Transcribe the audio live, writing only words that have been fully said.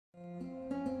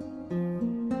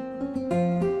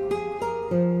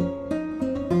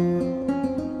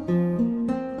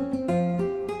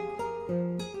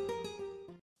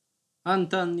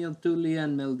Antonio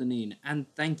Tulian Meldanin, and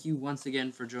thank you once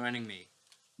again for joining me.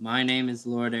 My name is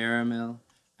Lord Aramil,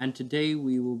 and today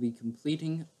we will be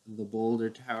completing the Boulder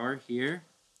Tower here,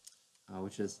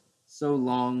 which has so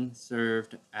long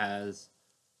served as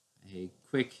a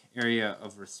quick area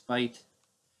of respite.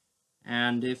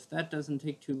 And if that doesn't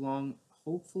take too long,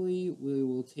 hopefully we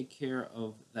will take care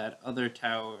of that other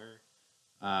tower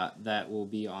that will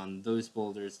be on those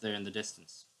boulders there in the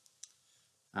distance.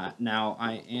 Now,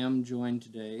 I am joined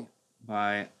today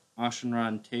by Ashenra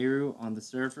and Teru on the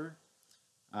server.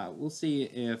 We'll see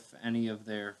if any of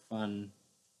their fun...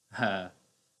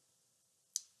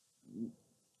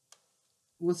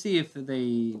 we'll see if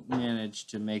they manage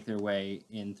to make their way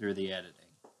in through the editing.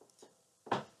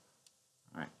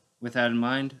 Alright, with that in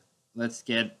mind, let's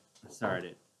get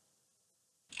started.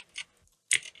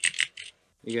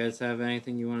 You guys have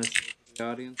anything you want to say to the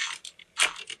audience?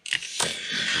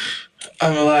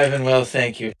 I'm alive and well,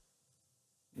 thank you.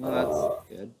 Well,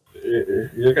 that's good.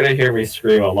 You're gonna hear me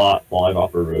scream a lot while I'm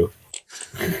off a roof.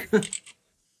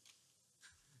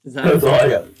 That's all I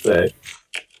gotta say.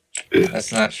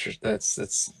 That's not true.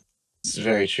 That's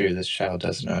very true. This child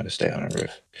doesn't know how to stay on a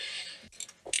roof.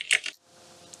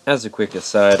 As a quick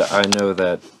aside, I know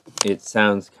that it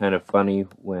sounds kind of funny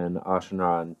when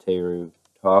Ashenra and Teru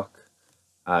talk.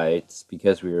 It's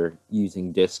because we were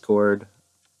using Discord.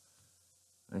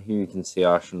 Here you can see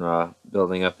Ashenra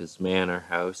building up his manor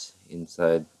house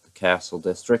inside the castle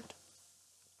district.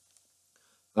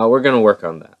 We're going to work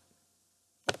on that.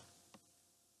 Up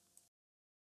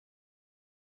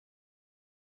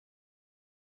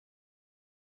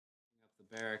the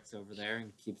barracks over there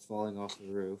and keeps falling off the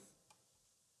roof.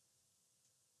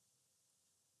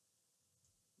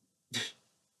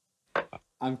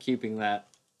 I'm keeping that.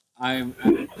 I'm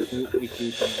absolutely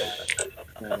keeping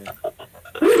that.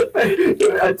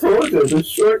 I told you, it's a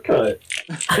shortcut.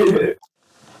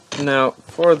 Now,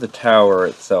 for the tower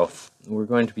itself, we're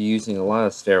going to be using a lot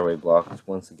of stairway blocks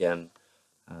once again,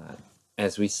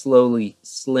 as we slowly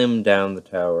slim down the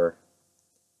tower.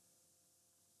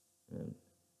 And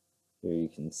here you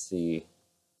can see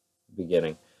the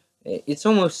beginning. It's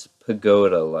almost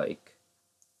pagoda-like,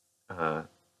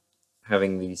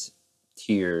 having these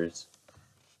tiers.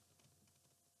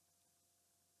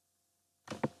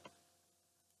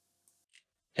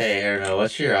 Hey, Erno,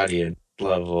 what's your audience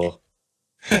level?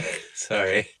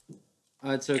 Sorry.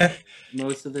 It's okay.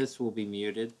 Most of this will be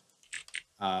muted,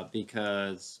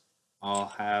 because I'll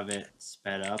have it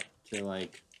sped up to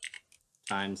like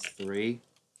 ×3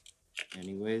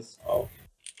 anyways. Oh,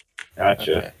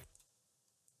 gotcha. Okay.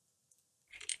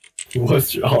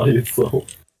 What's your audience level?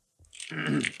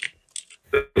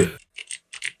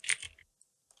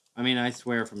 I mean, I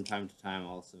swear from time to time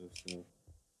also, so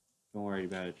don't worry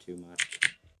about it too much.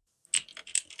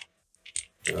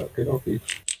 Okay.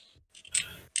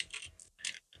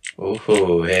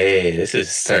 Oh, hey, this is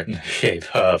starting to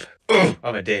shape up. Ooh,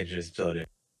 I'm a dangerous builder.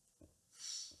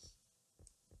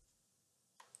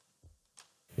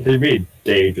 What do you mean,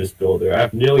 dangerous builder?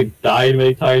 I've nearly died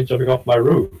many times jumping off my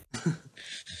roof.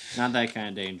 Not that kind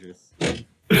of dangerous.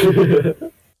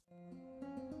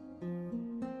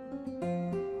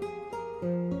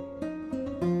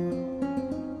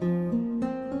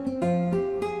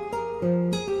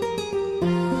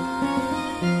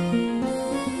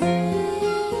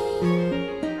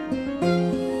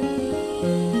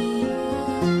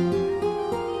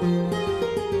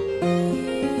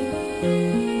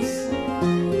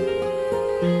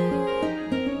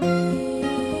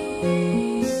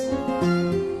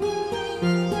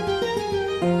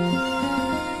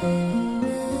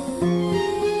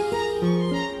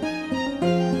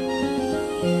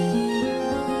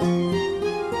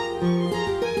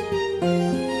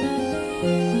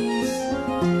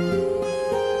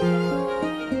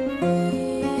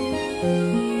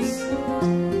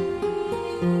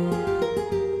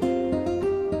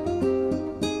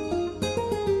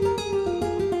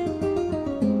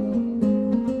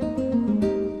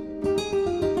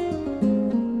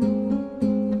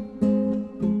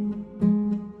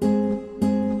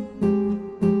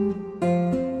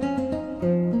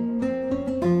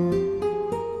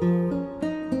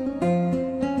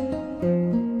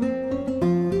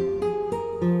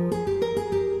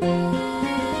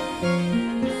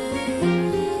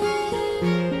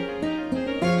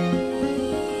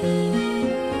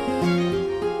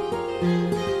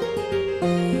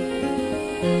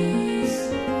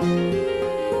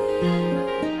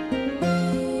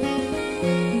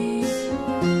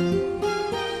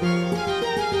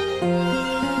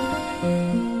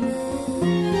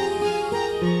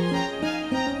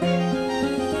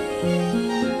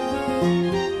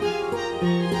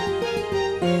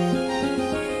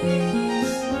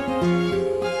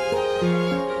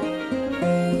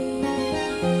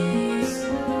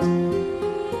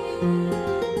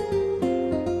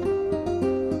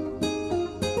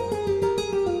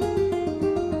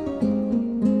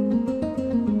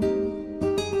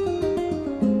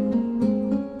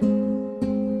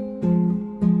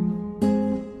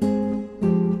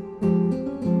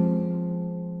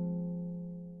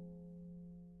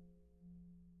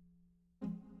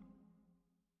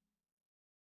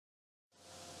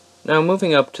 Now,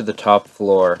 moving up to the top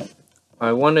floor,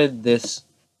 I wanted this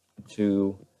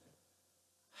to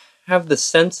have the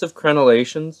sense of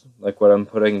crenellations, like what I'm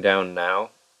putting down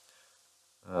now.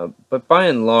 But by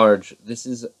and large, this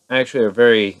is actually a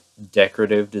very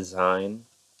decorative design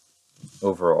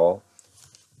overall.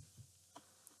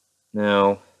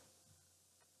 Now,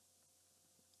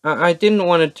 I didn't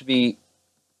want it to be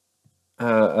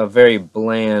a very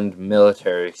bland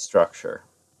military structure.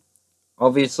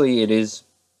 Obviously, it is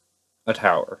a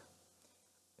tower,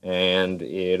 and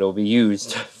it'll be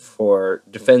used for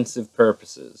defensive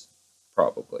purposes,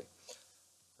 probably,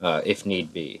 if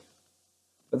need be.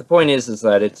 But the point is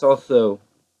that it's also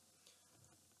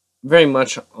very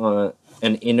much on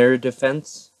an inner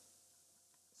defense,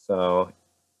 so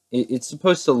it's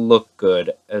supposed to look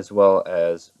good as well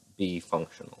as be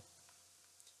functional.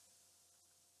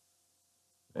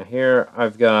 Now here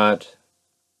I've got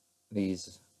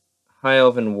these high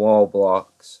elven wall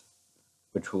blocks,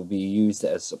 which will be used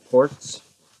as supports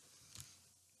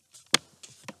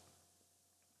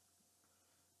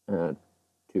to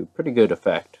pretty good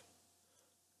effect.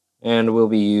 And we'll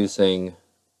be using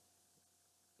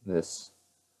this,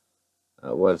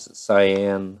 what is it,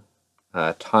 cyan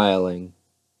tiling,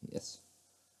 yes,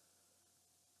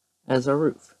 as a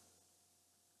roof.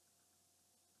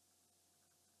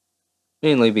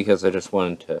 Mainly because I just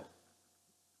wanted to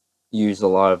use a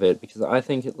lot of it, because I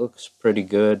think it looks pretty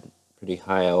good, pretty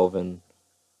high elven.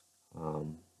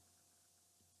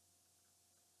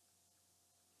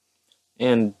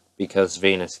 And because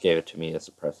Venus gave it to me as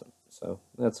a present, so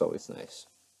that's always nice.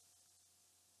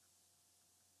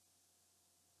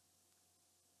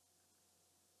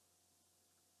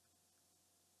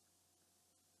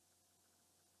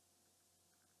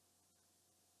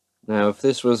 Now, if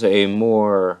this was a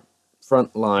more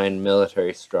frontline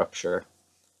military structure,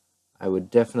 I would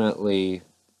definitely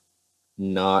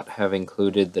not have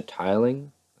included the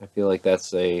tiling. I feel like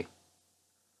that's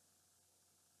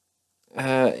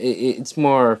it's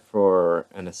more for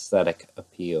an aesthetic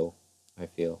appeal, I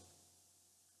feel.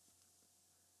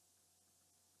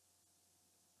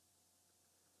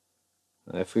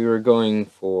 If we were going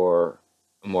for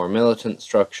a more militant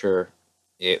structure,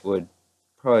 it would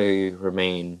probably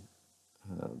remain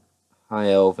high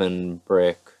elven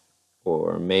brick,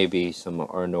 or maybe some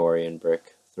Arnorian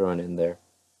brick thrown in there.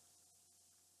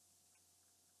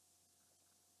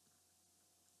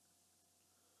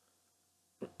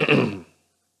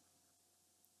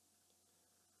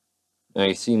 Now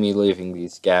you see me leaving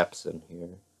these gaps in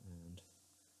here, and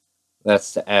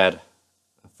that's to add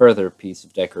a further piece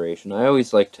of decoration. I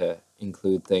always like to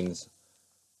include things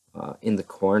in the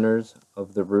corners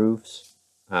of the roofs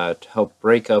to help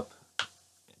break up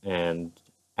and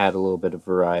add a little bit of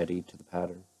variety to the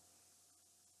pattern.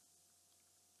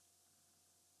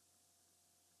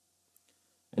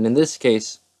 And in this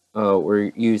case,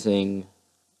 we're using,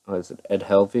 is it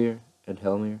Edhelvir?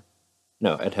 Edhelmir?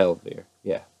 No, Edhelvir,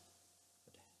 yeah.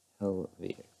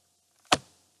 Edhelvir.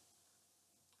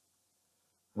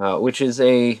 Which is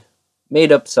a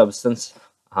made-up substance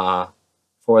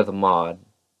for the mod,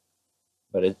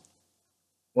 but it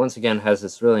once again has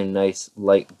this really nice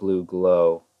light blue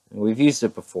glow. And we've used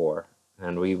it before,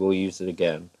 and we will use it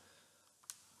again.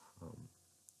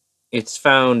 It's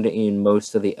found in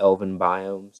most of the elven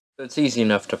biomes, so it's easy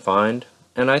enough to find,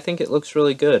 and I think it looks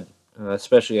really good,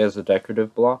 especially as a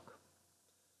decorative block.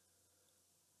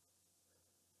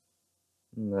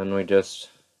 And then we just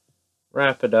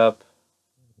wrap it up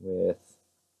with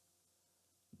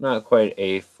not quite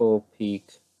a full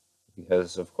peak,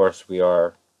 because of course we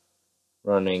are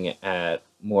running at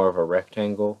more of a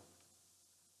rectangle.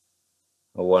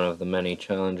 One of the many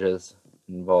challenges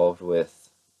involved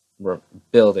with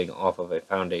building off of a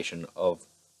foundation of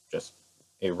just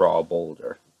a raw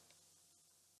boulder.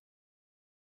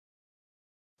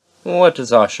 What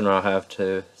does Ashenra have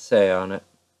to say on it?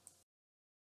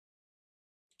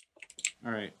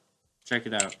 Alright, check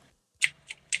it out.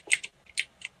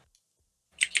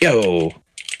 Yo!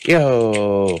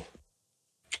 Yo!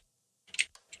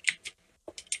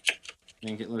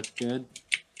 Think it looks good?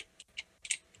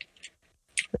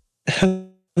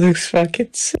 Looks fucking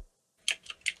sick.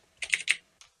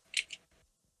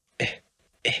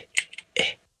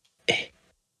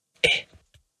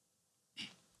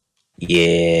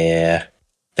 Yeah,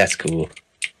 that's cool.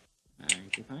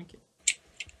 Thank you, thank you.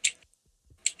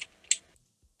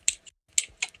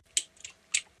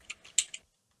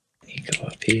 You go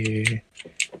up here,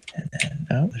 and then,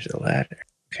 oh, there's a ladder.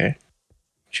 Okay.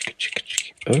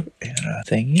 Oh, and a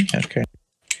thingy. Okay.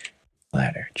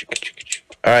 Ladder.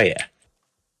 Oh, yeah.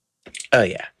 Oh,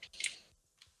 yeah.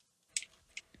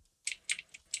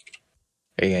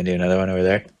 Are you gonna do another one over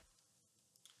there?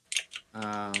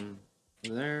 Over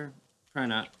there, try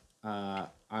not. I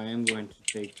am going to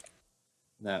take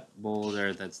that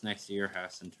boulder that's next to your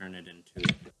house and turn it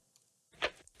into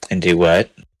And do what?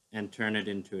 a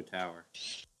tower,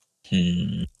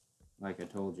 Hmm. like I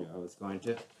told you I was going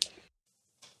to.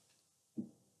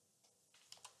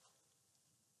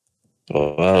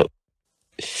 Well.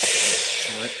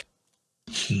 What?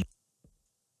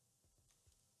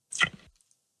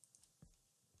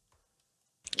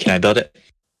 Can I build it?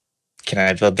 Can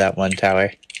I build that one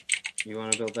tower? You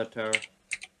want to build that tower?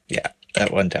 Yeah,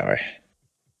 that one tower.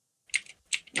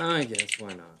 I guess,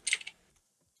 why not?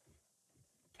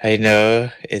 I know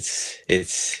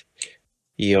it's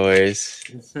yours.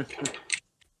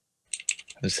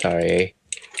 I'm sorry,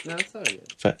 No, it's all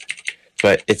good.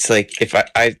 but it's like if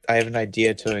I have an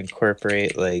idea to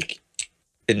incorporate like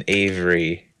an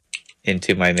aviary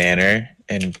into my manor,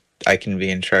 and I can be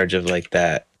in charge of like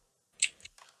that.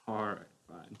 Alright,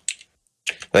 fine.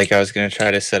 Like I was gonna try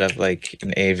to set up like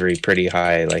an aviary pretty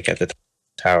high, like at the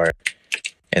tower,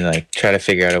 and like try to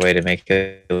figure out a way to make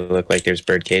it look like there's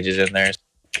bird cages in there.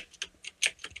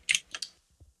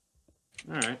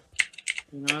 Alright.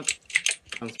 You know what?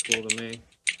 Sounds cool to me.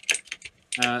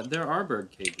 There are bird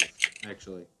cages,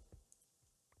 actually.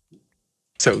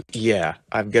 So yeah,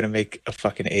 I'm gonna make a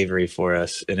fucking aviary for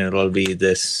us, and it'll be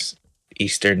this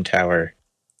eastern tower.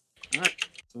 Alright,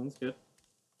 sounds good.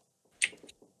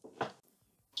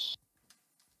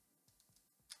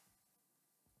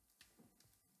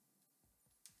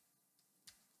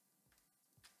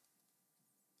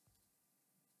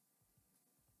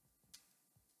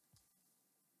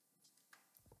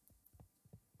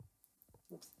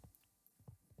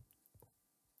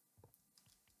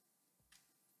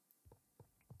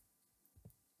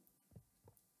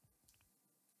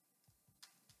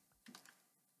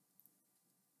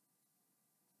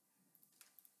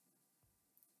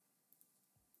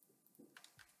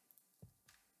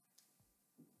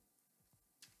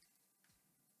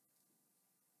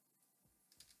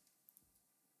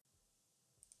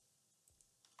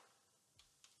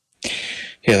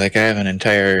 Yeah, like I have an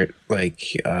entire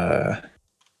like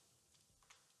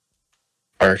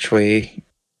archway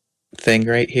thing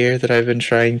right here that I've been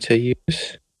trying to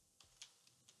use.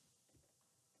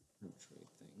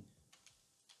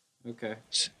 Okay.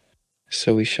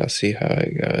 So we shall see how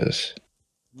it goes.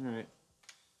 Alright.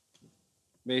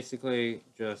 Basically,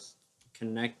 just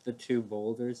connect the two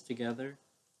boulders together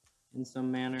in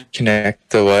some manner. Connect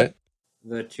the what?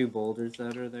 The two boulders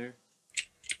that are there.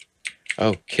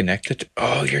 Oh, connect it.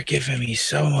 Oh, you're giving me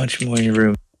so much more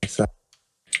room.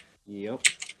 Yep.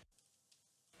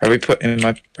 Are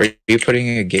you putting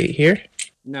a gate here?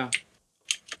 No.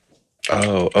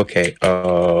 Oh, okay.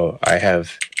 Oh, I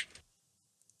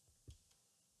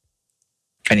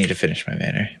need to finish my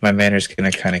manor. My manor's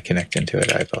gonna kind of connect into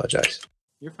it. I apologize.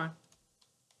 You're fine.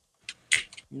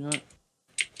 You know what?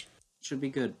 Should be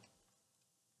good.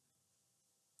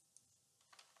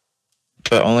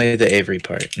 But only the Avery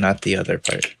part, not the other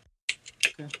part.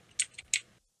 Okay.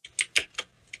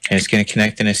 And it's gonna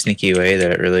connect in a sneaky way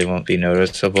that it really won't be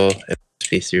noticeable. It'll just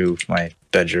be through my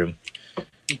bedroom.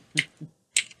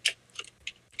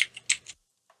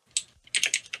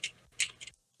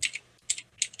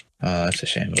 Oh, that's a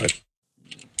shame, bud.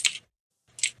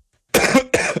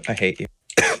 I hate you.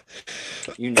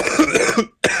 You know.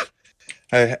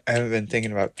 I haven't been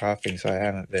thinking about coughing, so I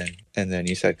haven't been. And then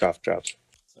you said cough drops.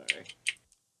 Sorry.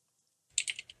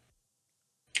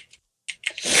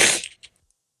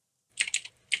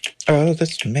 Oh,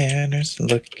 this manor's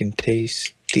looking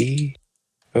tasty.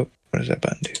 Oh, what does that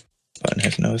button do? Button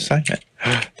has no assignment.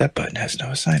 That button has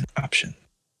no assignment option.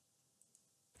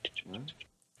 What?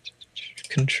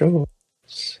 Controls.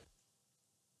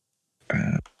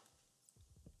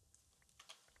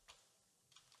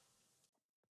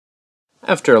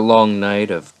 After a long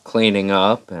night of cleaning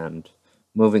up and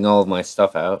moving all of my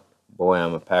stuff out, boy,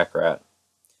 I'm a pack rat.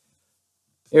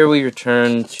 Here we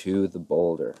return to the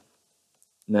boulder.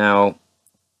 Now,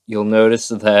 you'll notice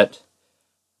that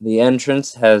the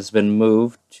entrance has been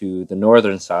moved to the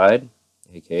northern side,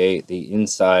 aka the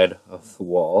inside of the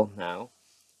wall now,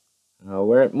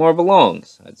 where it more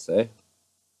belongs, I'd say.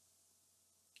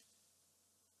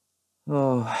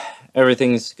 Oh,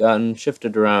 everything's gotten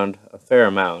shifted around a fair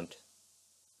amount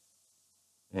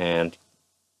and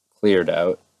cleared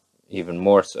out even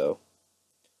more so.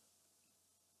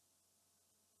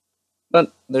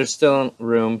 But there's still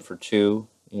room for two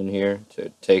in here to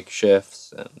take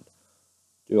shifts and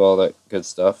do all that good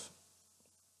stuff.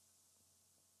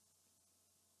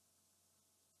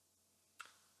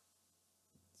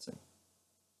 Let's see.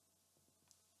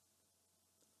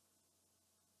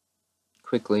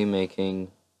 quickly making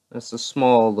just a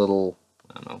small little,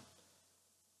 I don't know,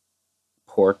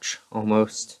 porch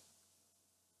almost.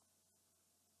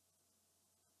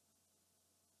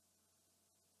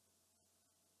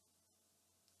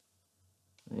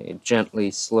 A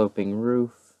gently sloping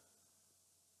roof.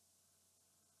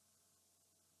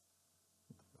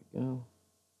 There we go.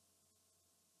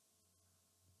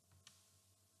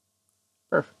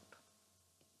 Perfect.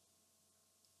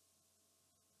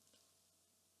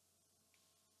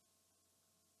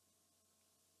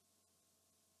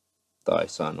 Thought I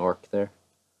saw an orc there.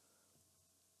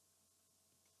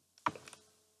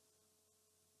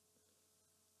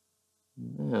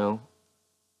 Now,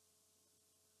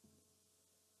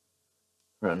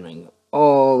 running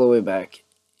all the way back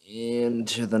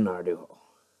into the Narduhal.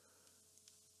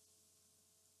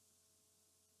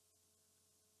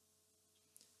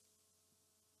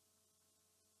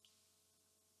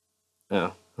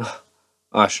 Oh,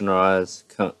 Ashenra has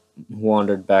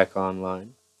wandered back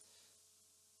online.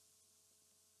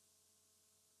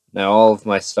 Now all of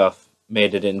my stuff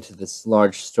made it into this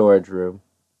large storage room.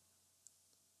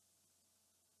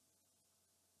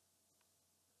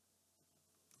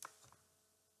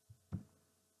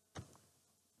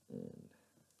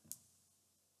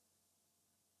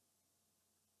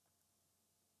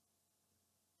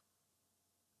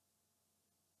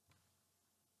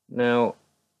 Now,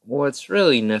 what's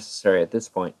really necessary at this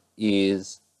point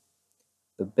is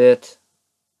the bit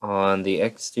on the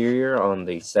exterior on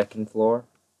the second floor,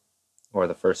 or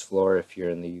the first floor if you're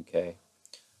in the UK.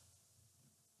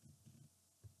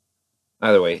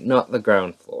 Either way, not the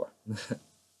ground floor.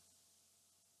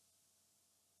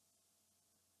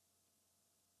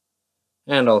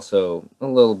 And also a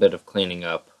little bit of cleaning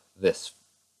up the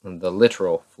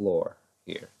literal floor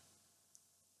here.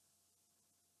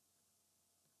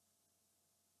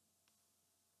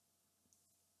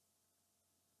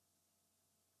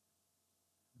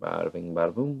 Bada bing,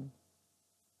 bada boom.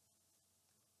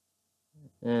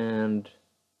 And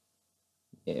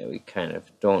yeah, we kind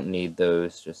of don't need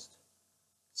those just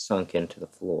sunk into the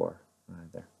floor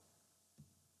either.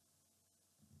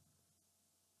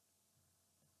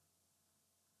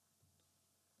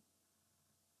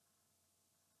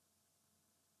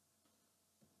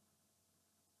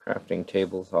 Crafting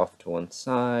tables off to one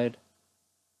side.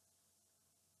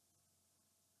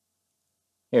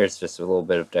 Here's just a little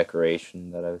bit of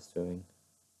decoration that I was doing.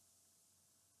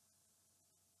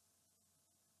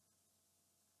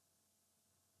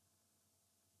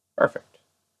 Perfect.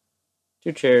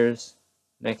 2 chairs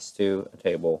next to a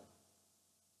table.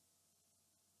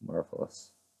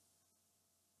 Marvelous.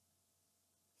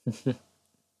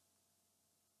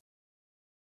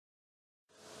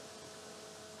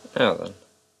 Now then,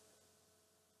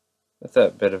 with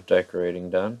that bit of decorating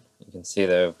done, you can see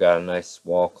that I've got a nice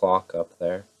wall clock up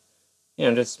there. You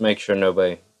know, just make sure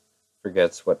nobody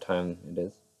forgets what time it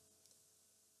is.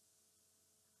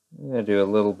 I'm going to do a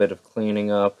little bit of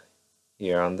cleaning up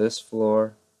here on this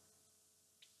floor.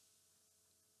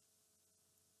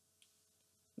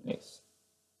 Nice.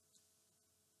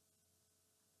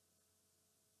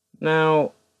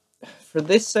 Now, for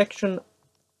this section,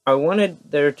 I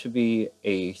wanted there to be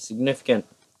a significant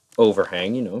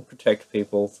overhang, you know, protect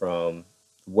people from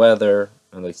weather,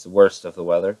 at least the worst of the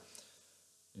weather,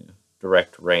 you know,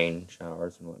 direct rain,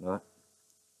 showers, and whatnot.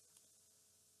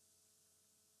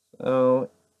 So,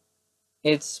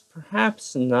 it's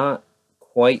perhaps not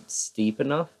quite steep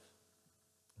enough.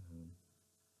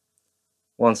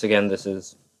 Once again, this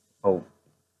is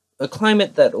a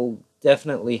climate that will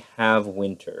definitely have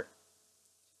winter.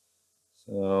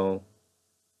 So,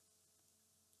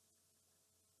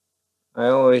 I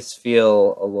always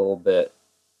feel a little bit,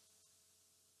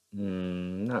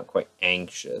 not quite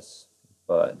anxious,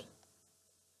 but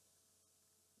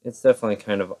it's definitely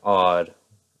kind of odd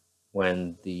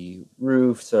when the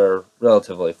roofs are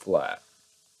relatively flat.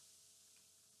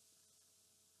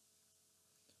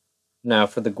 Now,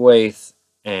 for the Gwaith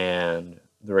and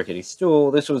the rickety stool,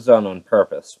 this was done on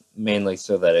purpose, mainly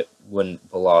so that it wouldn't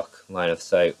block line of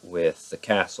sight with the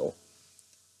castle.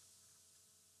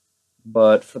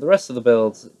 But for the rest of the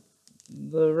builds,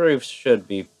 the roofs should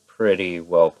be pretty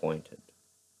well pointed.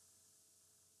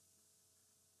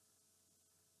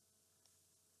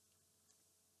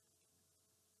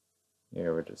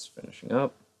 Here we're just finishing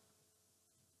up.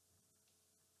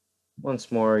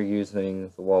 Once more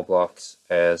using the wall blocks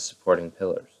as supporting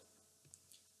pillars.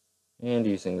 And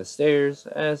using the stairs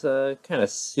as a kind of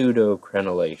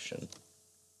pseudo-crenellation.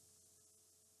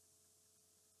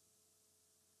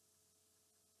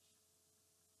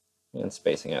 And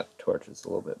spacing out the torches a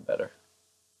little bit better.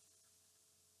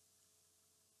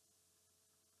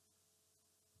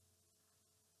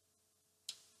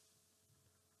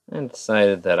 and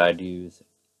decided that I'd use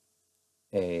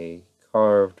a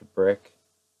carved brick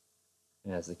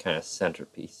as the kind of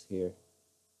centerpiece here.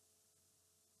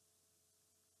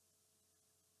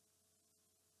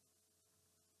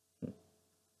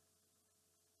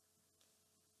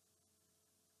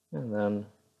 And then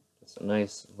just a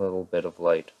nice little bit of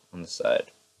light on the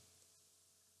side.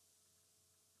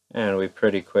 And we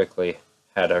pretty quickly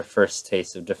had our first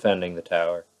taste of defending the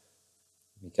tower,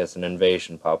 because an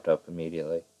invasion popped up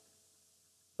immediately.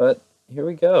 But here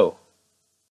we go.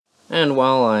 And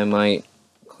while I might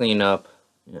clean up,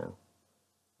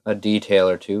 a detail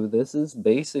or two, this is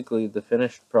basically the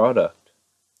finished product.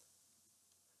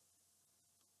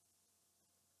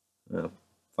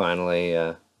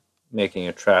 Finally, making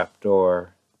a trap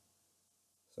door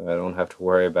so I don't have to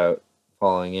worry about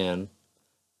falling in.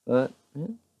 But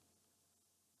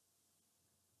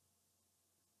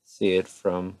see it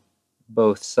from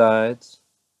both sides.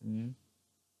 And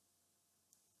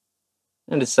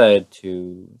decided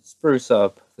to spruce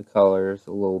up the colors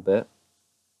a little bit.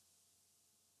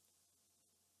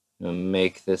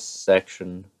 Make this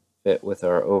section fit with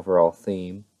our overall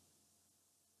theme.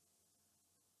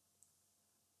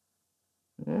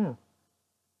 Yeah.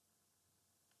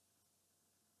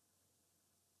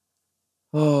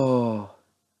 Oh,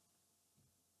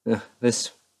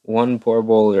 this one poor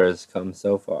boulder has come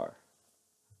so far.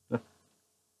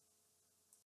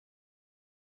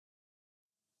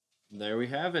 There we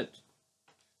have it.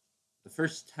 The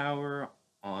first tower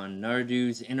on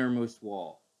Nardu's innermost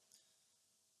wall.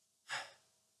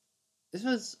 This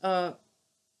was a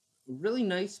really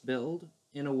nice build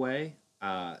in a way.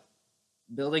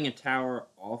 Building a tower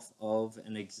off of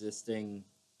an existing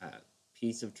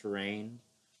piece of terrain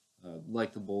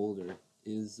like the boulder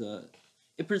is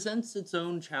it presents its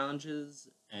own challenges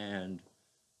and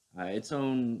its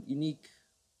own unique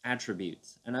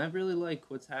attributes, and I really like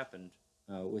what's happened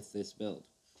with this build.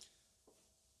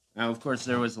 Now, of course,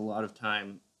 there was a lot of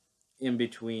time in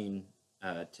between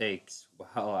takes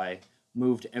while I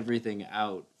moved everything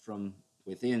out from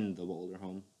within the boulder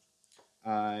home.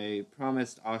 I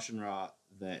promised Ashenra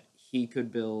that he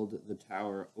could build the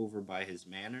tower over by his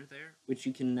manor there, which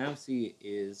you can now see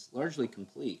is largely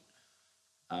complete.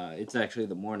 It's actually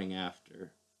the morning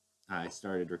after I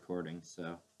started recording,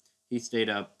 so he stayed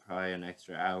up probably an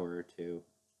extra hour or two.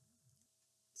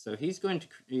 So he's going to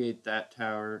create that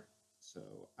tower. So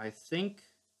I think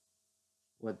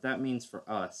what that means for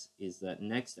us is that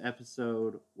next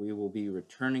episode we will be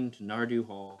returning to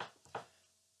Narduhal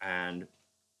and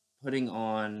putting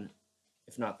on,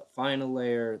 if not the final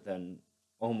layer, then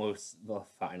almost the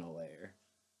final layer.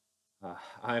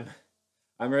 I'm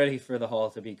ready for the hall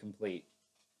to be complete.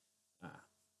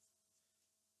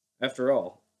 After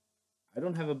all, I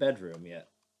don't have a bedroom yet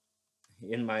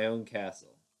in my own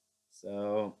castle.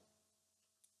 So,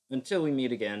 until we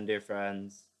meet again, dear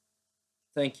friends,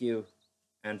 thank you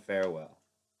and farewell.